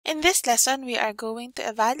In this lesson, we are going to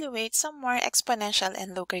evaluate some more exponential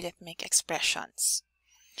and logarithmic expressions.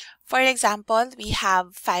 For example, we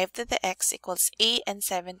have 5 to the x equals a and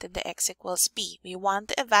 7 to the x equals b. We want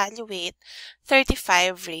to evaluate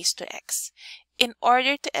 35 raised to x. In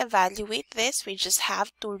order to evaluate this, we just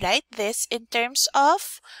have to write this in terms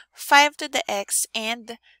of 5 to the x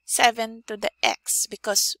and 7 to the x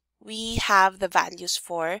because we have the values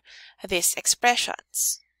for these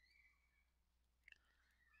expressions.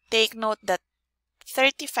 Take note that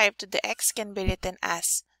 35 to the x can be written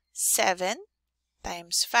as 7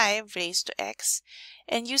 times 5 raised to x.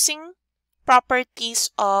 And using properties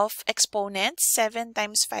of exponents, 7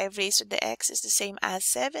 times 5 raised to the x is the same as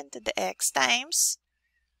 7 to the x times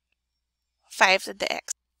 5 to the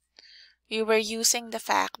x. We were using the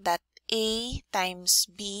fact that a times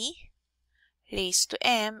b raised to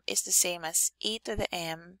m is the same as a to the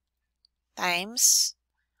m times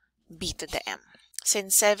b to the m.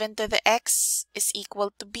 Since 7 to the x is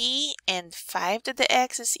equal to b and 5 to the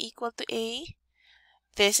x is equal to a,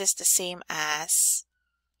 this is the same as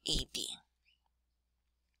ab.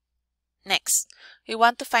 Next, we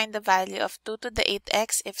want to find the value of 2 to the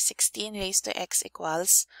 8x if 16 raised to x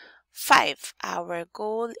equals 5. Our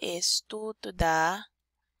goal is 2 to the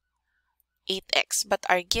 8x, but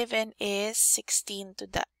our given is 16 to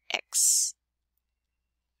the x.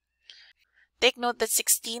 Take note that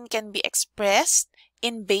 16 can be expressed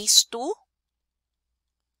in base 2.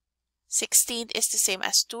 16 is the same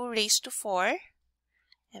as 2 raised to 4.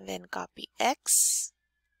 And then copy x.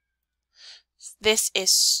 This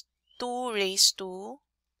is 2 raised to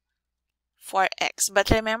 4x.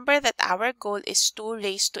 But remember that our goal is 2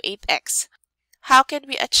 raised to 8x. How can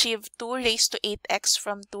we achieve 2 raised to 8x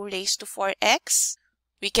from 2 raised to 4x?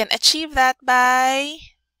 We can achieve that by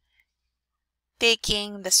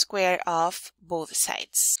taking the square of both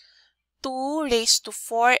sides. 2 raised to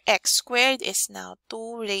 4x squared is now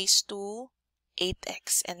 2 raised to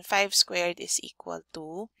 8x, and 5 squared is equal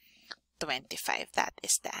to 25. That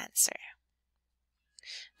is the answer.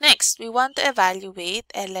 Next, we want to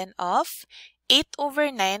evaluate ln of 8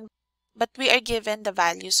 over 9, but we are given the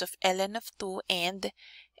values of ln of 2 and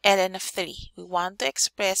ln of 3. We want to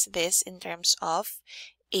express this in terms of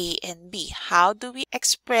a and b. How do we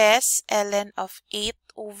express ln of 8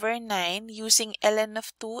 over 9 using ln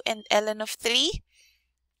of 2 and ln of 3?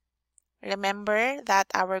 Remember that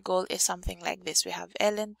our goal is something like this. We have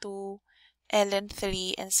ln 2, ln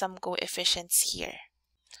 3, and some coefficients here.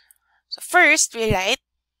 So first, we write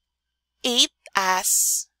 8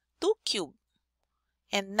 as 2 cubed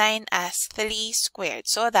and 9 as 3 squared,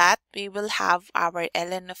 so that we will have our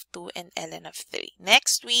ln of 2 and ln of 3.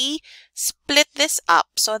 Next, we split this up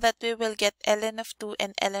so that we will get ln of 2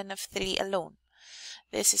 and ln of 3 alone.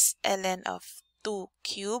 This is ln of 2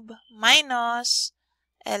 cubed minus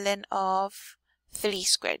ln of 3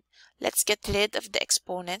 squared. Let's get rid of the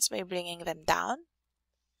exponents by bringing them down.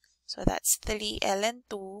 So that's 3 ln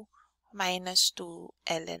 2 minus 2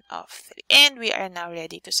 ln of 3. And we are now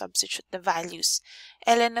ready to substitute the values.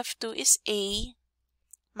 Ln of 2 is a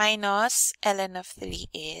minus ln of 3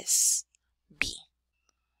 is b.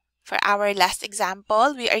 For our last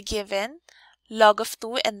example, we are given log of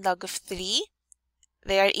 2 and log of 3.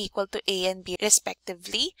 They are equal to a and b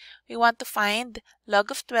respectively. We want to find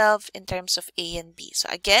log of 12 in terms of a and b. So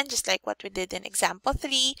again, just like what we did in example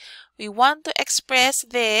 3, we want to express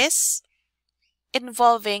this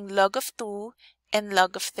involving log of 2 and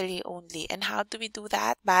log of 3 only. And how do we do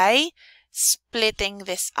that? By splitting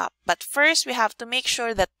this up. But first, we have to make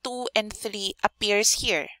sure that 2 and 3 appears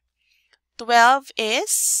here. 12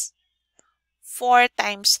 is 4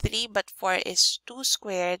 times 3, but 4 is 2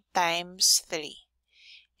 squared times 3.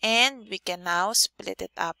 And we can now split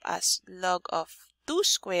it up as log of 2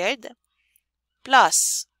 squared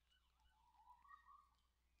plus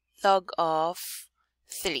log of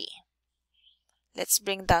 3. Let's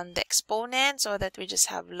bring down the exponent so that we just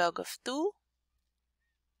have log of 2.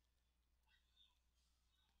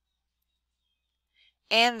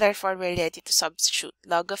 And therefore, we're ready to substitute.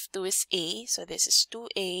 Log of 2 is a, so this is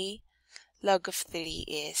 2a. Log of 3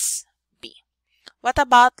 is b. What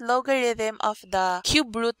about logarithm of the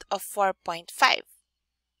cube root of 4.5?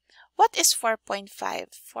 What is 4.5?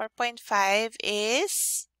 4.5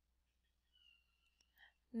 is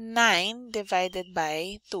 9 divided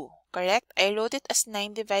by 2. Correct? I wrote it as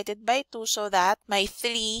 9 divided by 2 so that my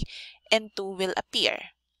 3 and 2 will appear.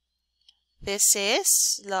 This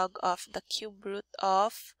is log of the cube root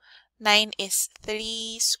of 9 is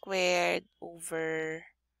 3 squared over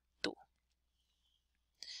 2.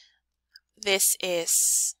 This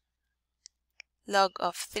is log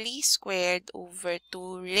of 3 squared over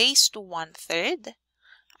 2 raised to 1/3.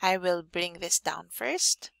 I will bring this down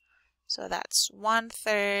first. So that's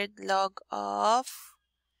 1/3 log of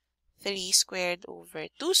 3 squared over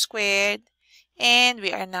 2 squared. And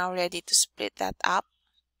we are now ready to split that up.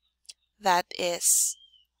 That is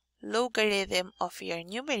logarithm of your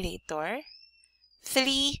numerator.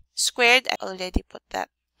 3 squared, I already put that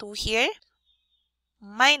 2 here,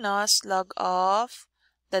 minus log of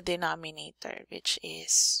the denominator, which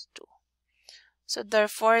is 2. So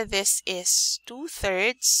therefore, this is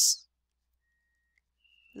 2/3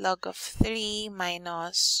 log of 3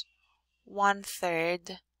 minus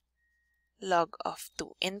 1/3 log of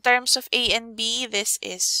 2. In terms of A and B, this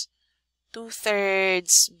is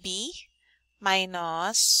 2/3 B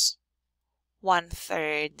minus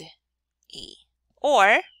 1/3 A.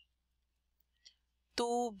 Or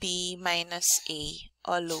 2B minus A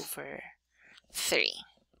all over 3.